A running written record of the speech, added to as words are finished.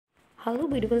Hello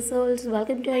beautiful souls,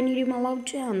 welcome to Aniri Love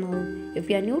channel. If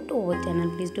you are new to our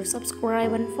channel, please do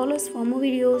subscribe and follow us for more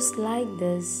videos like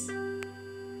this.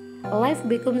 Life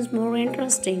becomes more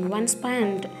interesting when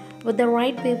spent with the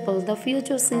right people. The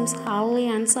future seems highly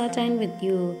uncertain with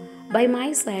you. By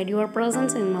my side, your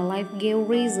presence in my life gave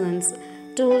reasons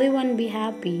to live and be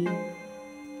happy.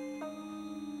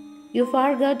 You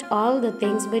forgot all the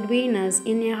things between us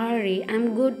in a hurry.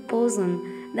 I'm good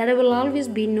person that I will always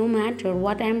be no matter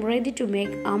what. I'm ready to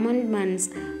make amendments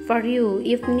for you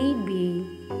if need be.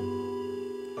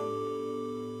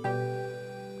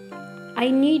 I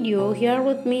need you here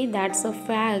with me, that's a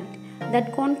fact.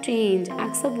 That can't change.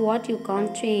 Accept what you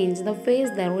can't change. The face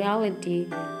the reality.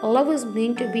 Love is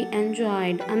meant to be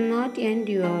enjoyed and not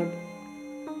endured.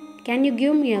 Can you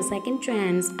give me a second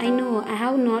chance? I know I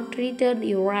have not treated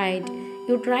you right.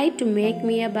 You tried to make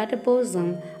me a better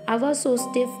person. I was so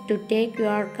stiff to take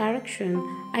your correction.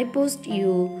 I pushed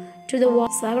you to the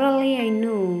wall severally, I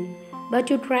know.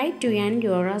 But you tried to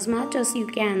endure as much as you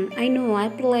can. I know I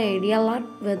played a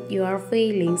lot with your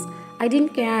feelings. I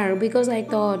didn't care because I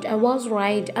thought I was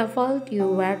right. I felt you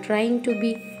were trying to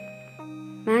be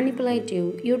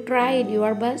manipulative. You tried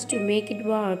your best to make it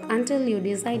work until you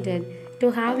decided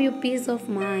to have your peace of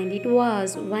mind. It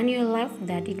was when you left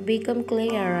that it became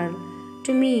clearer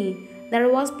to me that I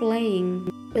was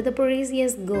playing with the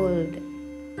precious gold.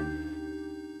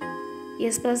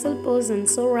 A special person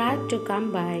so rare to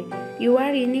come by. You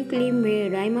are uniquely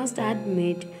made, I must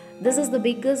admit. This is the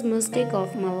biggest mistake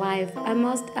of my life. I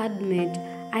must admit.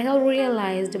 I have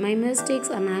realized my mistakes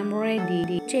and I am ready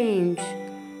to change.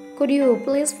 Could you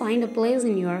please find a place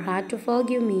in your heart to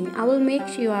forgive me? I will make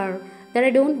sure that I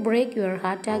don't break your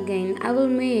heart again. I will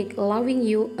make loving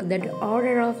you the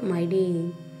order of my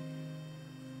day.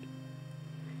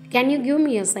 Can you give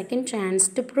me a second chance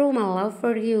to prove my love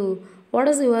for you? What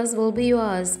is yours will be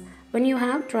yours when you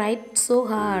have tried so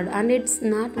hard and it's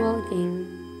not working.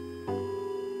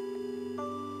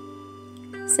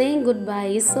 Saying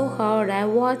goodbye is so hard. I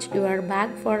watched your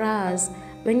back for us.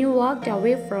 When you walked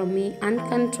away from me,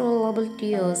 uncontrollable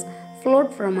tears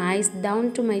flowed from my eyes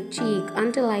down to my cheek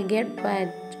until I get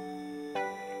wet.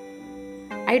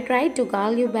 I tried to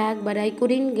call you back, but I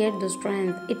couldn't get the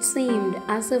strength. It seemed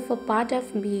as if a part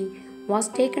of me was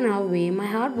taken away. My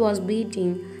heart was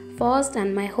beating fast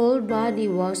and my whole body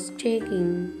was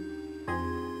shaking.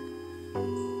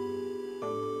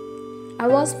 I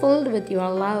was filled with your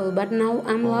love, but now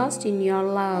I'm lost in your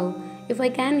love. If I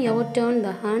can ever turn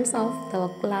the hands of the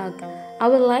clock, I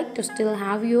would like to still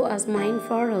have you as mine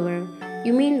forever.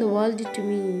 You mean the world to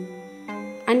me.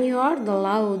 And you are the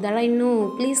love that I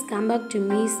know. Please come back to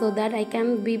me so that I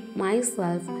can be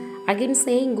myself. Again,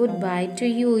 saying goodbye to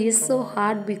you is so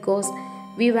hard because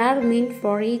we were meant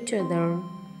for each other.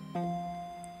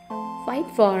 Fight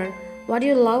for what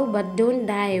you love but don't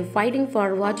die fighting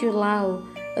for what you love.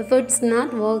 If it's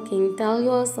not working, tell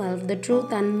yourself the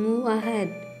truth and move ahead.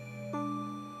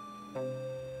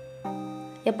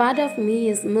 A part of me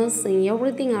is missing.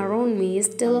 Everything around me is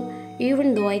still.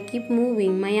 Even though I keep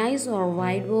moving, my eyes are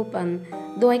wide open.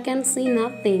 Though I can see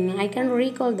nothing, I can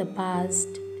recall the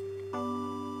past.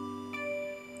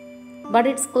 But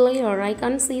it's clear I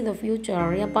can't see the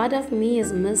future. A part of me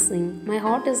is missing. My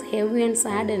heart is heavy and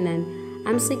saddened.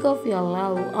 I'm sick of your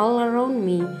love. All around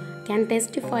me can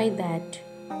testify that.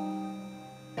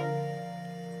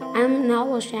 I'm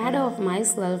now a shadow of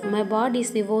myself. My body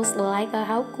shivers like I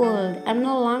have cold. I'm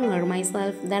no longer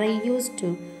myself that I used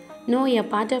to. No, a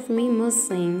part of me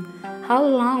missing. How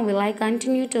long will I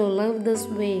continue to live this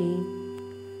way?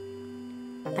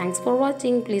 Thanks for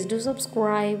watching. Please do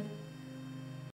subscribe.